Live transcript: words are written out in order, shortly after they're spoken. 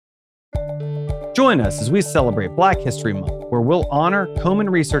Join us as we celebrate Black History Month, where we'll honor Komen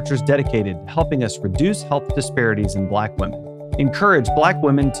researchers dedicated to helping us reduce health disparities in Black women, encourage Black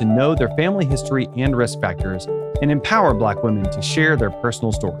women to know their family history and risk factors, and empower Black women to share their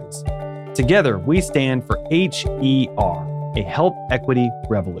personal stories. Together, we stand for HER, a health equity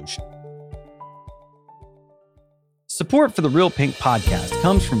revolution. Support for the Real Pink podcast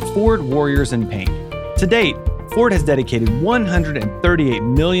comes from Ford Warriors in Pain. To date, Ford has dedicated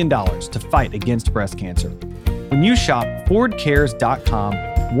 $138 million to fight against breast cancer. When you shop FordCares.com,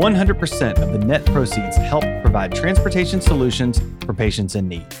 100% of the net proceeds help provide transportation solutions for patients in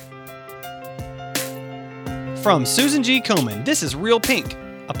need. From Susan G. Komen, this is Real Pink,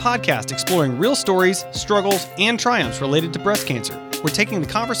 a podcast exploring real stories, struggles, and triumphs related to breast cancer. We're taking the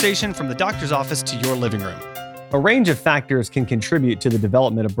conversation from the doctor's office to your living room. A range of factors can contribute to the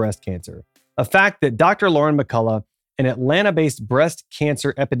development of breast cancer, a fact that Dr. Lauren McCullough, an Atlanta-based breast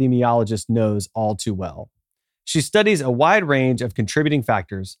cancer epidemiologist, knows all too well. She studies a wide range of contributing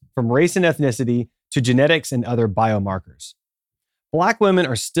factors, from race and ethnicity to genetics and other biomarkers. Black women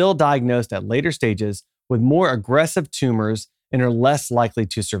are still diagnosed at later stages with more aggressive tumors and are less likely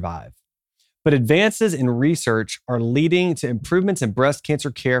to survive. But advances in research are leading to improvements in breast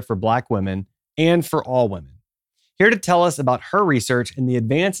cancer care for Black women and for all women. Here to tell us about her research and the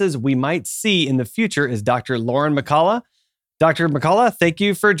advances we might see in the future is Dr. Lauren McCullough. Dr. McCullough, thank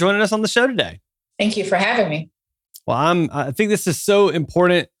you for joining us on the show today. Thank you for having me. Well, I think this is so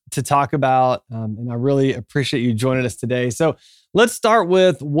important to talk about, and I really appreciate you joining us today. So let's start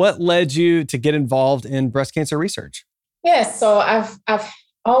with what led you to get involved in breast cancer research. Yes, so I've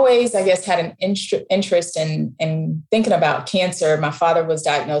always, I guess, had an interest in thinking about cancer. My father was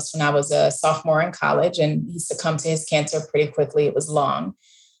diagnosed when I was a sophomore in college, and he succumbed to his cancer pretty quickly. It was long.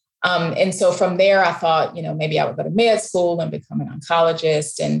 And so from there, I thought, maybe I would go to med school and become an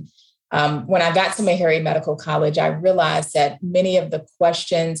oncologist. And when I got to Meharry Medical College, I realized that many of the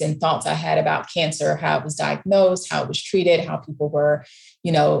questions and thoughts I had about cancer, how it was diagnosed, how it was treated, how people were,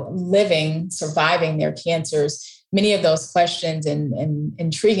 living, surviving their cancers, many of those questions and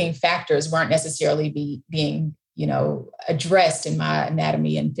intriguing factors weren't necessarily being addressed in my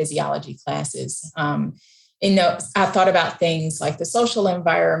anatomy and physiology classes. I thought about things like the social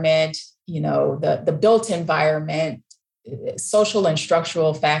environment, the built environment, social and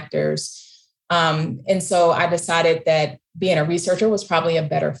structural factors. And so I decided that being a researcher was probably a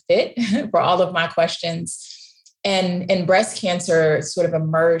better fit for all of my questions. And breast cancer sort of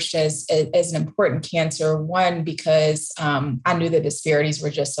emerged as an important cancer, one, because I knew the disparities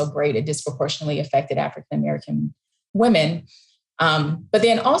were just so great. It disproportionately affected African-American women. But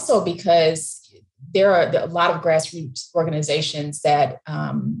then also because there are a lot of grassroots organizations that,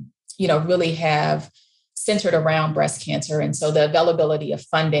 really have centered around breast cancer. And so the availability of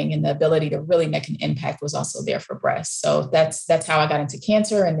funding and the ability to really make an impact was also there for breast. So that's how I got into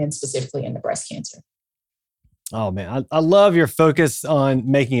cancer, and then specifically into breast cancer. Oh man, I love your focus on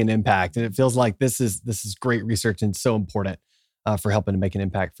making an impact, and it feels like this is great research and so important for helping to make an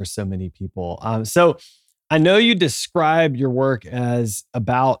impact for so many people. So I know you describe your work as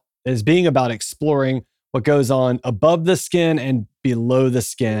being about exploring what goes on above the skin and below the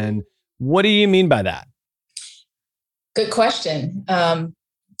skin. What do you mean by that? Good question.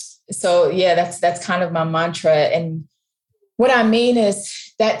 So yeah, that's kind of my mantra. And what I mean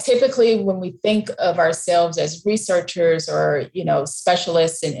is that typically when we think of ourselves as researchers or,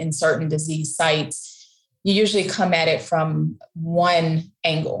 specialists in certain disease sites, you usually come at it from one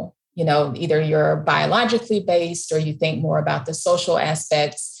angle. Either you're biologically based or you think more about the social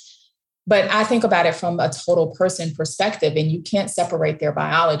aspects. But I think about it from a total person perspective, and you can't separate their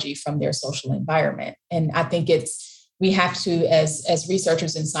biology from their social environment. And I think we have to, as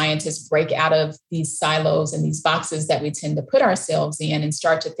researchers and scientists, break out of these silos and these boxes that we tend to put ourselves in and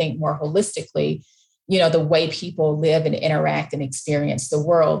start to think more holistically, the way people live and interact and experience the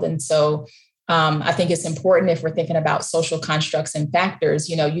world. And so I think it's important, if we're thinking about social constructs and factors,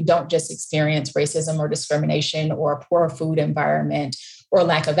 you don't just experience racism or discrimination or a poor food environment or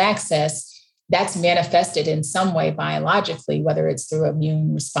lack of access. That's manifested in some way biologically, whether it's through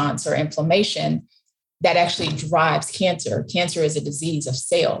immune response or inflammation, that actually drives cancer. Cancer is a disease of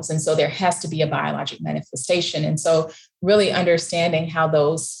cells. And so there has to be a biologic manifestation. And so really understanding how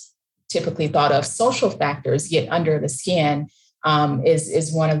those typically thought of social factors get under the skin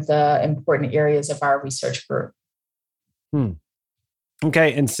is one of the important areas of our research group.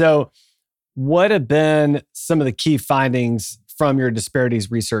 Okay. And so what have been some of the key findings from your disparities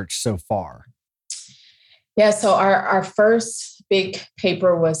research so far? Yeah, so our first big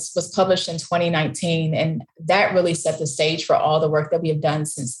paper was published in 2019, and that really set the stage for all the work that we have done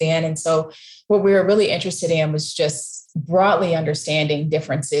since then. And so what we were really interested in was just broadly understanding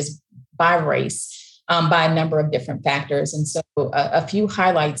differences by race, by a number of different factors. And so a few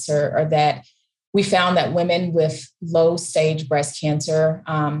highlights are that we found that women with low stage breast cancer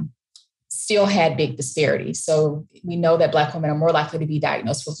still had big disparities. So we know that Black women are more likely to be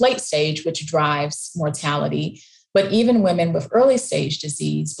diagnosed with late stage, which drives mortality. But even women with early stage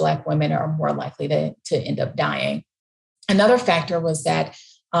disease, Black women are more likely to end up dying. Another factor was that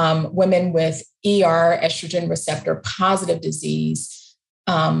women with estrogen receptor positive disease,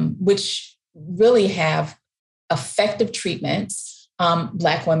 which really have effective treatments,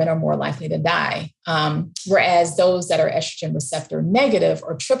 Black women are more likely to die. Whereas those that are estrogen receptor negative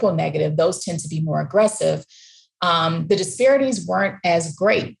or triple negative, those tend to be more aggressive. The disparities weren't as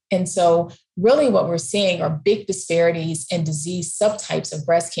great. And so really what we're seeing are big disparities in disease subtypes of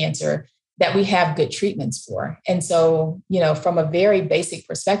breast cancer that we have good treatments for. And so, from a very basic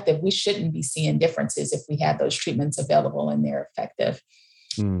perspective, we shouldn't be seeing differences if we had those treatments available and they're effective.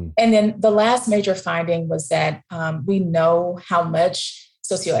 And then the last major finding was that we know how much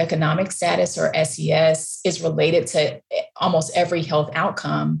socioeconomic status, or SES, is related to almost every health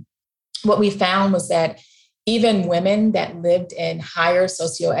outcome. What we found was that even women that lived in higher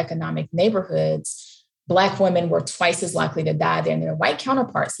socioeconomic neighborhoods, Black women were twice as likely to die than their white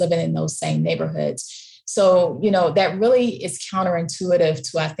counterparts living in those same neighborhoods. So, that really is counterintuitive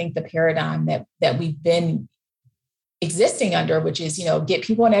to, I think, the paradigm that we've been existing under, which is, get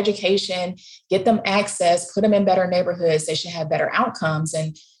people an education, get them access, put them in better neighborhoods, they should have better outcomes.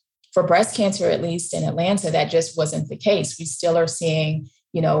 And for breast cancer, at least in Atlanta, that just wasn't the case. We still are seeing,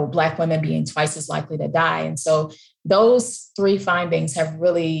 Black women being twice as likely to die. And so those three findings have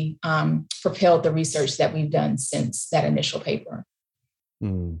really propelled the research that we've done since that initial paper.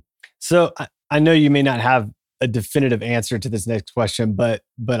 So I know you may not have a definitive answer to this next question, but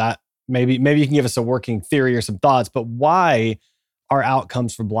maybe you can give us a working theory or some thoughts, but why are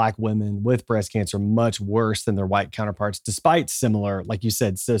outcomes for Black women with breast cancer much worse than their white counterparts, despite similar, like you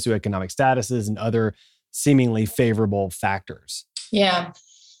said, socioeconomic statuses and other seemingly favorable factors? Yeah.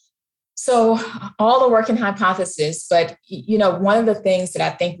 So all the working hypothesis, but, one of the things that I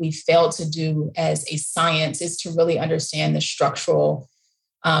think we failed to do as a science is to really understand the structural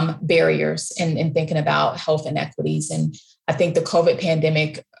barriers in thinking about health inequities. And I think the COVID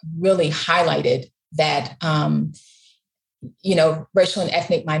pandemic really highlighted that, racial and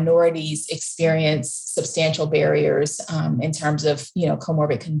ethnic minorities experience substantial barriers in terms of,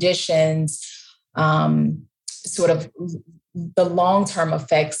 comorbid conditions, sort of the long-term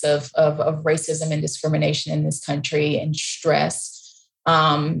effects of racism and discrimination in this country, and stress,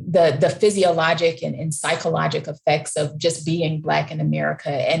 the physiologic and psychologic effects of just being Black in America,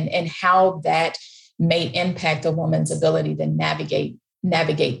 and how that may impact a woman's ability to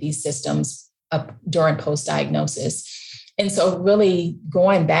navigate these systems during post-diagnosis. And so really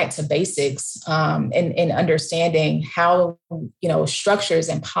going back to basics and understanding how, structures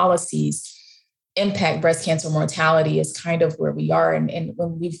and policies impact breast cancer mortality is kind of where we are. And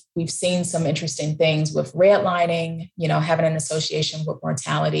when we've seen some interesting things with redlining, having an association with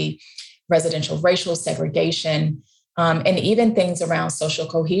mortality, residential racial segregation, and even things around social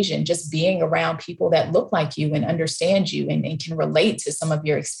cohesion, just being around people that look like you and understand you and can relate to some of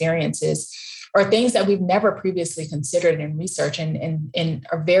your experiences, are things that we've never previously considered in research and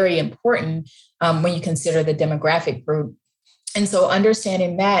are very important when you consider the demographic group. And so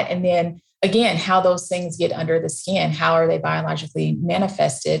understanding that, and then again, how those things get under the skin, how are they biologically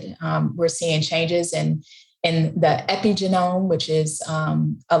manifested? We're seeing changes in the epigenome, which is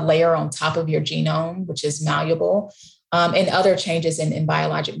a layer on top of your genome, which is malleable, and other changes in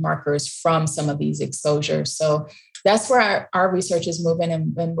biologic markers from some of these exposures. So that's where our research is moving,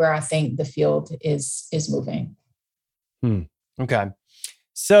 and where I think the field is moving. Okay.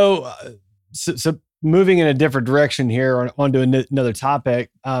 So moving in a different direction here onto another topic.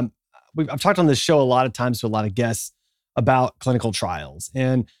 I've talked on this show a lot of times to a lot of guests about clinical trials.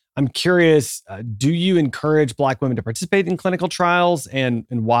 And I'm curious, do you encourage Black women to participate in clinical trials, and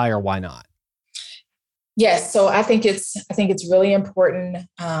why or why not? Yes. So I think it's really important.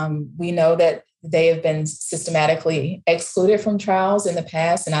 We know that they have been systematically excluded from trials in the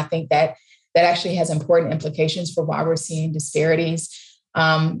past. And I think that actually has important implications for why we're seeing disparities.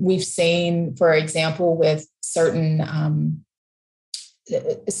 We've seen, for example, with certain,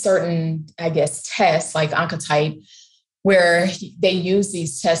 I guess, tests like Oncotype, where they use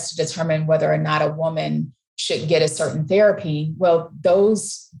these tests to determine whether or not a woman should get a certain therapy. Well,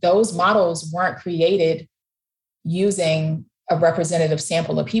 those models weren't created using a representative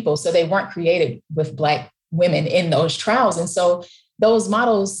sample of people. So they weren't created with Black women in those trials. And so those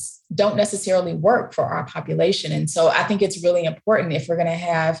models don't necessarily work for our population. And so I think it's really important if we're going to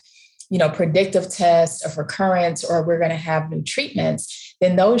have, predictive tests of recurrence, or we're going to have new treatments,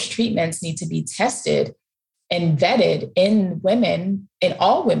 then those treatments need to be tested and vetted in women, in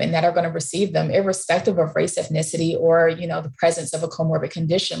all women that are going to receive them, irrespective of race, ethnicity, or, the presence of a comorbid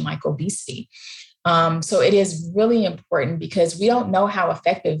condition like obesity. So it is really important because we don't know how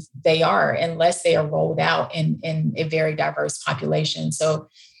effective they are unless they are rolled out in a very diverse population. So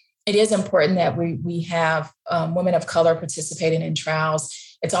it is important that we have women of color participating in trials.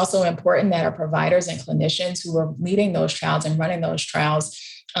 It's also important that our providers and clinicians who are leading those trials and running those trials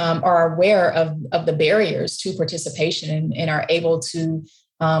are aware of the barriers to participation and are able to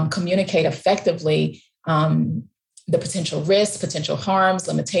communicate effectively the potential risks, potential harms,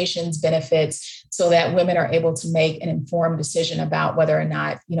 limitations, benefits, so that women are able to make an informed decision about whether or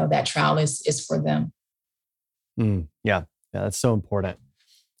not, that trial is for them. Yeah, that's so important.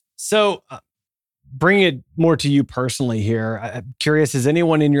 So bring it more to you personally here. I'm curious, has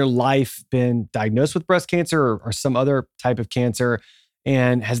anyone in your life been diagnosed with breast cancer or some other type of cancer?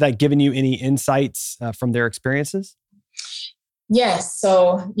 And has that given you any insights from their experiences? Yes.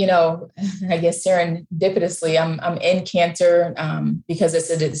 So, I guess serendipitously, I'm in cancer because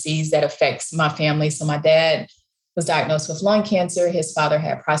it's a disease that affects my family. So my dad was diagnosed with lung cancer. His father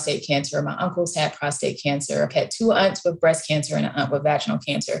had prostate cancer. My uncles had prostate cancer. I've had 2 aunts with breast cancer and an aunt with vaginal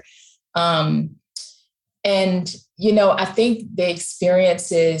cancer. I think the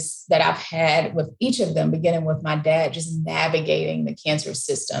experiences that I've had with each of them, beginning with my dad, just navigating the cancer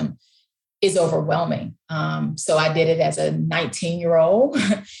system, is overwhelming. So I did it as a 19-year-old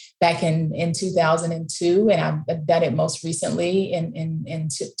back in 2002, and I've done it most recently in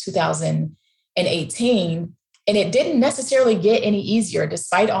 2018. And it didn't necessarily get any easier,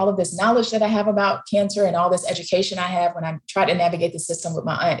 despite all of this knowledge that I have about cancer and all this education I have. When I tried to navigate the system with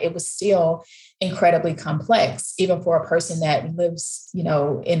my aunt, it was still incredibly complex, even for a person that lives,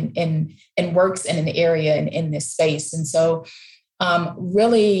 in works in an area and in this space. And so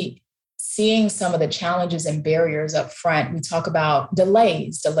really seeing some of the challenges and barriers up front. We talk about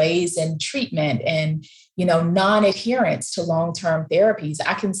delays in treatment and, non-adherence to long-term therapies.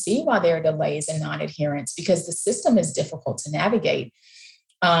 I can see why there are delays in non-adherence because the system is difficult to navigate.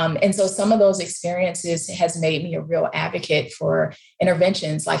 And so some of those experiences has made me a real advocate for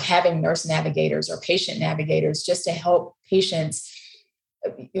interventions like having nurse navigators or patient navigators, just to help patients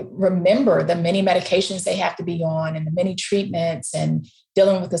remember the many medications they have to be on and the many treatments and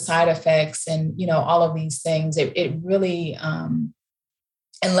dealing with the side effects and, all of these things. It really,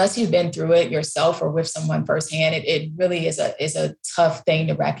 unless you've been through it yourself or with someone firsthand, it really is a tough thing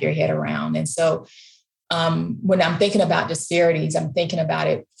to wrap your head around. And so when I'm thinking about disparities, I'm thinking about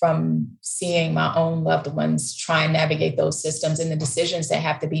it from seeing my own loved ones try and navigate those systems and the decisions that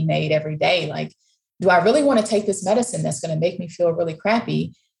have to be made every day. Like, do I really want to take this medicine that's going to make me feel really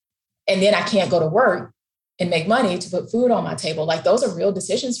crappy? And then I can't go to work and make money to put food on my table. Like, those are real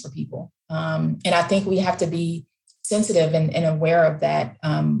decisions for people. And I think we have to be sensitive and aware of that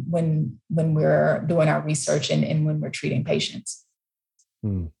when we're doing our research and when we're treating patients.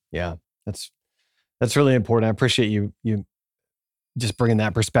 Yeah, that's really important. I appreciate you just bringing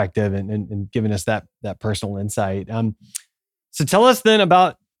that perspective and giving us that personal insight. So tell us then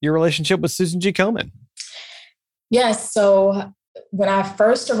about your relationship with Susan G. Komen. Yes. So when I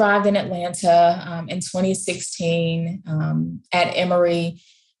first arrived in Atlanta in 2016 at Emory,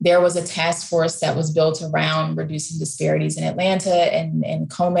 there was a task force that was built around reducing disparities in Atlanta, and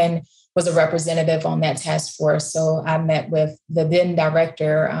Komen was a representative on that task force. So I met with the then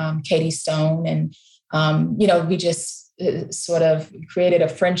director, Katie Stone, and we just sort of created a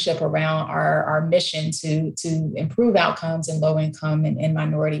friendship around our mission to improve outcomes in low income and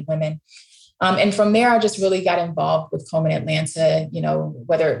minority women. And from there, I just really got involved with Komen Atlanta,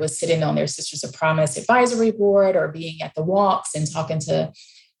 whether it was sitting on their Sisters of Promise advisory board or being at the walks and talking to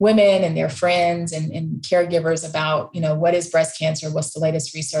women and their friends and caregivers about, what is breast cancer, what's the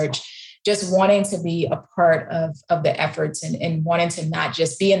latest research, just wanting to be a part of the efforts and wanting to not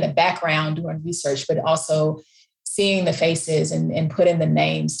just be in the background doing research, but also seeing the faces and putting the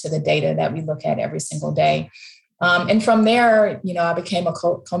names to the data that we look at every single day. And from there, I became a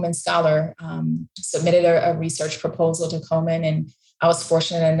Komen Scholar, submitted a research proposal to Komen, and I was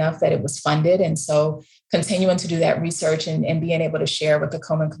fortunate enough that it was funded. And so continuing to do that research and being able to share with the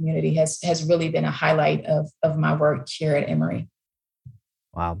Komen community has really been a highlight of my work here at Emory.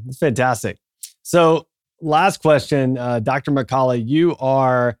 Wow, that's fantastic. So last question, Dr. McCauley, you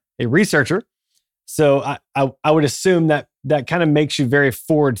are a researcher So I would assume that kind of makes you very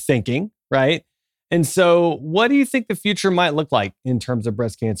forward thinking, right? And so what do you think the future might look like in terms of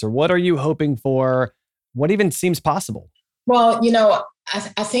breast cancer? What are you hoping for? What even seems possible? Well,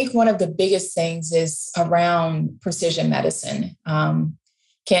 I think one of the biggest things is around precision medicine.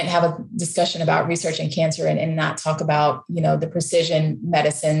 Can't have a discussion about research in cancer and not talk about, the precision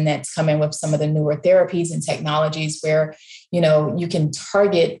medicine that's coming with some of the newer therapies and technologies where, you can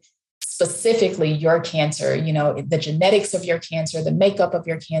target specifically your cancer, the genetics of your cancer, the makeup of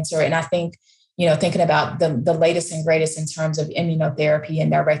your cancer. And I think, thinking about the latest and greatest in terms of immunotherapy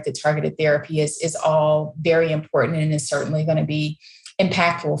and directed targeted therapy is all very important and is certainly going to be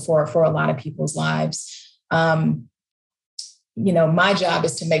impactful for a lot of people's lives. My job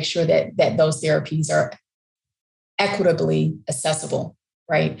is to make sure that those therapies are equitably accessible,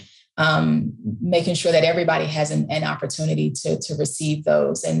 right? Making sure that everybody has an opportunity to receive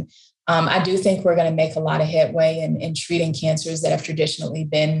those. And I do think we're going to make a lot of headway in treating cancers that have traditionally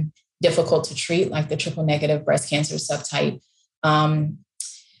been difficult to treat, like the triple negative breast cancer subtype.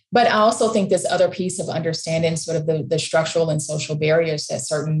 But I also think this other piece of understanding sort of the structural and social barriers that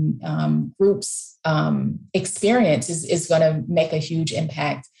certain groups experience is going to make a huge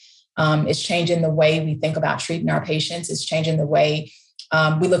impact. It's changing the way we think about treating our patients. It's changing the way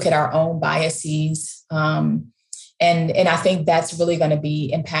we look at our own biases. And I think that's really going to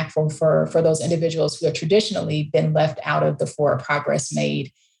be impactful for those individuals who have traditionally been left out of the forward progress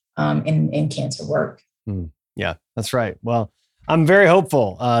made in cancer work. Yeah, that's right. Well, I'm very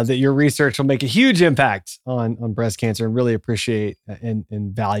hopeful that your research will make a huge impact on breast cancer, and really appreciate and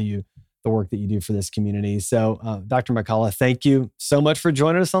value the work that you do for this community. So, Dr. McCullough, thank you so much for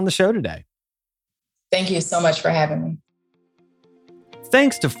joining us on the show today. Thank you so much for having me.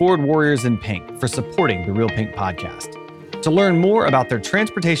 Thanks to Forward Warriors in Pink for supporting the Real Pink podcast. To learn more about their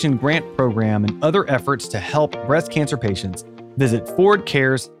transportation grant program and other efforts to help breast cancer patients, visit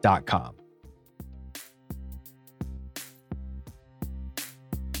forwardcares.com.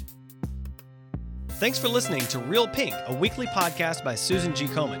 Thanks for listening to Real Pink, a weekly podcast by Susan G.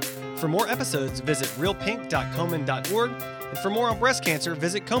 Komen. For more episodes, visit realpink.komen.org. And for more on breast cancer,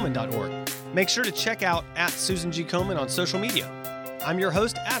 visit komen.org. Make sure to check out @Susan G. Komen on social media. I'm your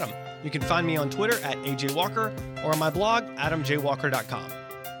host, Adam. You can find me on Twitter @AJ Walker or on my blog, adamjwalker.com.